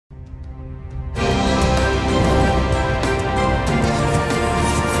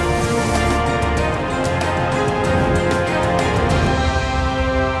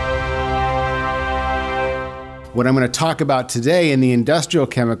What I'm going to talk about today in the industrial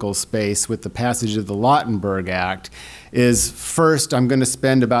chemical space with the passage of the Lautenberg Act is, first, I'm going to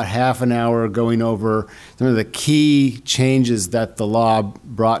spend about half an hour going over some of the key changes that the law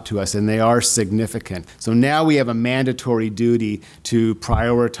brought to us, and they are significant. So now we have a mandatory duty to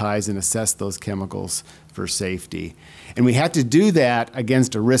prioritize and assess those chemicals for safety. And we have to do that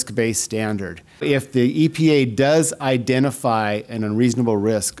against a risk-based standard. If the EPA does identify an unreasonable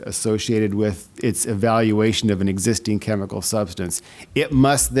risk associated with its evaluation of an existing chemical substance, it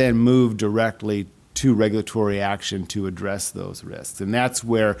must then move directly to regulatory action to address those risks. And that's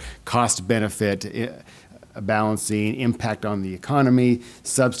where cost-benefit balancing, impact on the economy,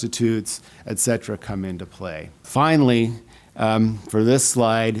 substitutes, et cetera, come into play. Finally, for this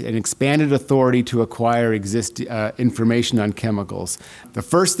slide, an expanded authority to acquire information on chemicals. The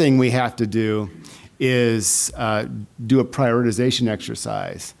first thing we have to do is do a prioritization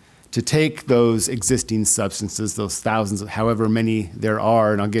exercise to take those existing substances, those thousands, however many there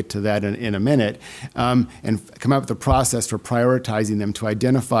are, and I'll get to that in a minute, and come up with a process for prioritizing them to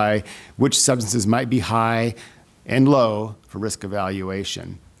identify which substances might be high and low for risk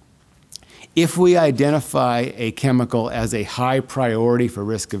evaluation. If we identify a chemical as a high priority for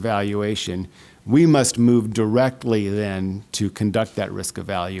risk evaluation, we must move directly then to conduct that risk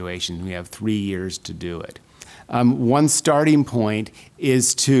evaluation. We have 3 years to do it. One starting point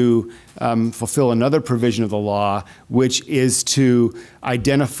is to fulfill another provision of the law, which is to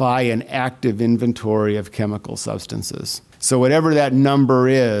identify an active inventory of chemical substances. So whatever that number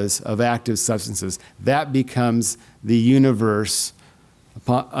is of active substances, that becomes the universe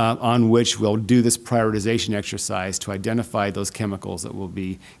on which we'll do this prioritization exercise to identify those chemicals that will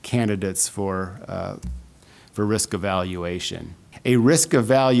be candidates for risk evaluation. A risk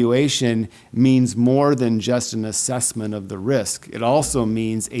evaluation means more than just an assessment of the risk. It also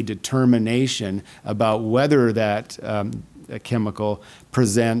means a determination about whether that chemical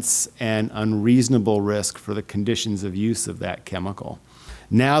presents an unreasonable risk for the conditions of use of that chemical.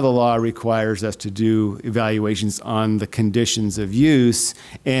 Now the law requires us to do evaluations on the conditions of use,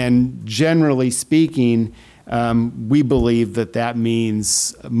 and generally speaking, we believe that that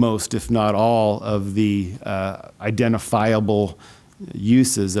means most, if not all, of the identifiable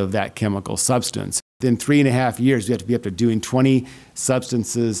uses of that chemical substance. Within 3.5 years, we have to be up to doing 20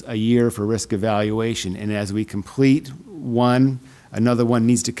 substances a year for risk evaluation, and as we complete one, another one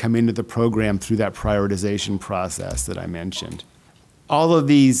needs to come into the program through that prioritization process that I mentioned. All of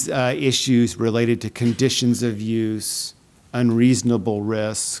these issues related to conditions of use, unreasonable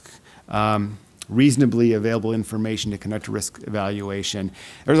risk, reasonably available information to conduct a risk evaluation.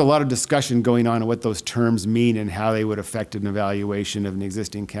 There's a lot of discussion going on what those terms mean and how they would affect an evaluation of an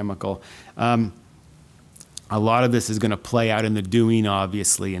existing chemical. A lot of this is going to play out in the doing,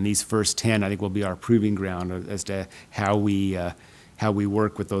 obviously, and these first 10, I think, will be our proving ground as to how we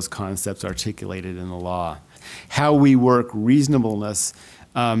work with those concepts articulated in the law. How we work reasonableness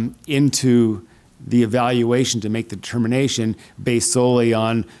into the evaluation to make the determination based solely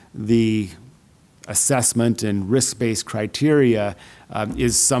on the assessment and risk-based criteria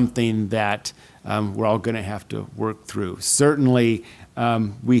is something that we're all going to have to work through. Certainly,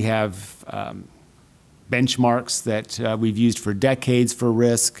 we have benchmarks that we've used for decades for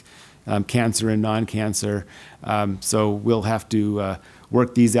risk, cancer and non-cancer. So we'll have to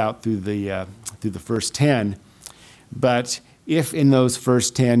work these out through the first 10. But if in those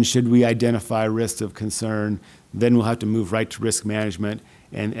first 10, should we identify risks of concern, then we'll have to move right to risk management,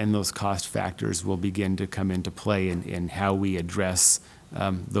 and those cost factors will begin to come into play in how we address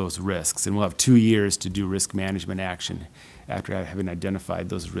those risks. And we'll have 2 years to do risk management action after having identified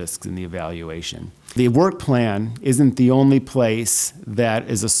those risks in the evaluation. The work plan isn't the only place that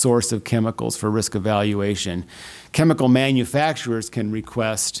is a source of chemicals for risk evaluation. Chemical manufacturers can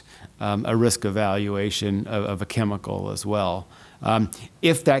request a risk evaluation of a chemical as well.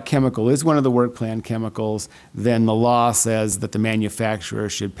 If that chemical is one of the work plan chemicals, then the law says that the manufacturer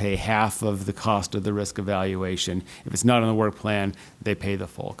should pay half of the cost of the risk evaluation. If it's not on the work plan, they pay the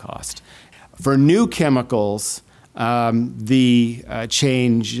full cost. For new chemicals, the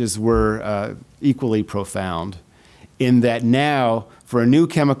changes were equally profound in that now, for a new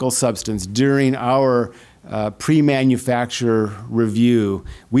chemical substance, during our pre-manufacture review,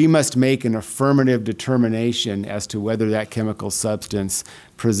 we must make an affirmative determination as to whether that chemical substance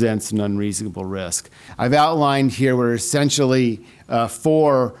presents an unreasonable risk. I've outlined here were essentially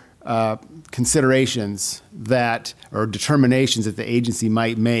 4 considerations that, or determinations that the agency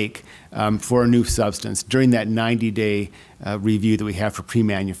might make for a new substance during that 90-day review that we have for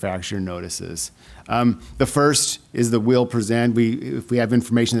pre-manufacturer notices. The first is that we'll present, if we have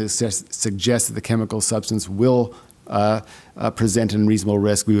information that suggests that the chemical substance will present an unreasonable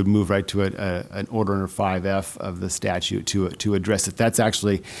risk, we would move right to an order under 5F of the statute to address it. That's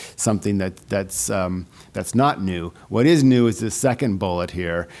actually something that's not new. What is new is the second bullet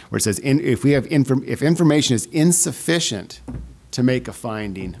here, where it says if information is insufficient to make a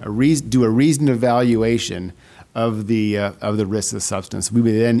finding, do a reasoned evaluation of the risk of the substance, we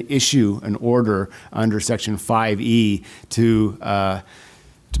would then issue an order under Section 5E to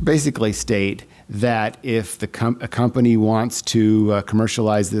basically state that if a company wants to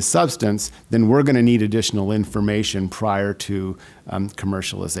commercialize this substance, then we're going to need additional information prior to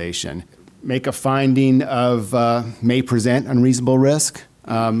commercialization. Make a finding of may present unreasonable risk.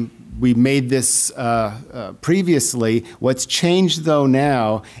 We made this previously. What's changed, though,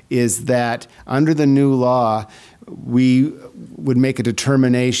 now is that under the new law, we would make a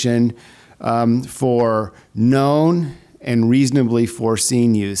determination for known and reasonably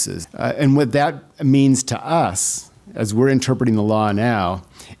foreseen uses. And what that means to us, as we're interpreting the law now,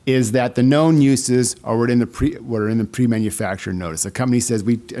 is that the known uses are in the pre-manufacturer notice. The company says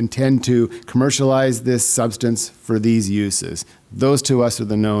we intend to commercialize this substance for these uses. Those to us are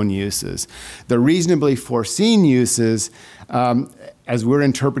the known uses. The reasonably foreseen uses, as we're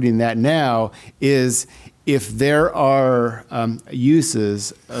interpreting that now, is if there are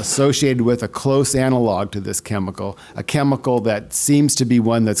uses associated with a close analog to this chemical, a chemical that seems to be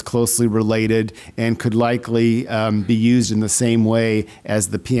one that's closely related and could likely be used in the same way as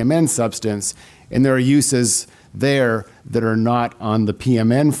the PMN substance, and there are uses there that are not on the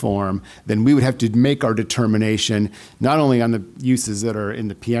PMN form, then we would have to make our determination not only on the uses that are in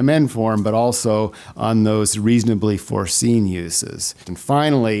the PMN form, but also on those reasonably foreseen uses. And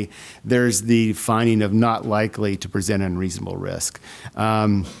finally, there's the finding of not likely to present unreasonable risk.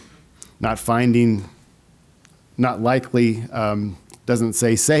 Not likely doesn't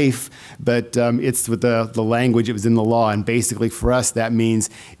say safe, but it's with the language it was in the law. And basically for us, that means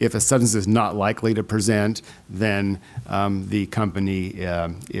if a substance is not likely to present, then the company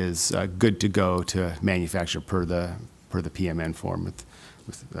is good to go to manufacture per the PMN form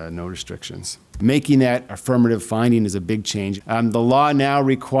with no restrictions. Making that affirmative finding is a big change. The law now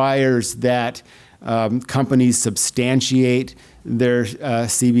requires that companies substantiate their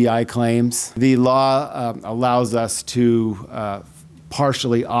CBI claims. The law allows us to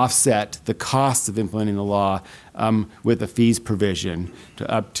partially offset the costs of implementing the law with a fees provision to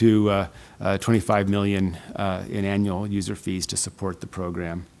up to $25 million in annual user fees to support the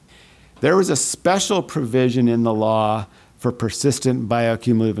program. There was a special provision in the law for persistent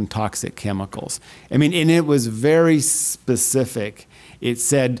bioaccumulative and toxic chemicals. I mean, and it was very specific. It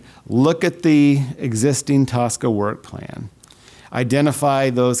said, look at the existing TSCA work plan. Identify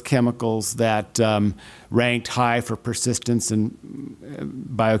those chemicals that ranked high for persistence and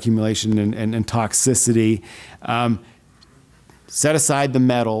bioaccumulation and toxicity. Set aside the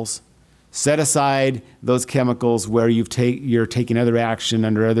metals. Set aside those chemicals where you're taking other action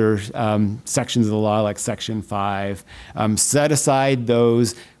under other sections of the law, like Section 5. Set aside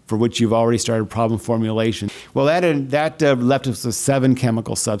those for which you've already started problem formulation. Well, that left us with 7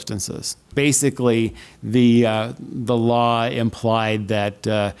 chemical substances. Basically, the law implied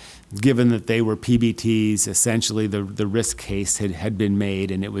that given that they were PBTs, essentially the risk case had been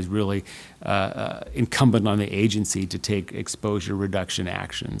made, and it was really incumbent on the agency to take exposure reduction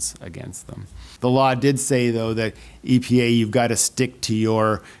actions against them. The law did say, though, that EPA, you've got to stick to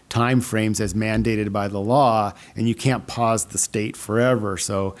your time frames as mandated by the law, and you can't pause the state forever.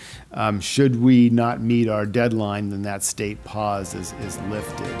 So should we not meet our deadline, then that state pause is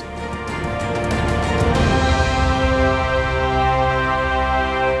lifted.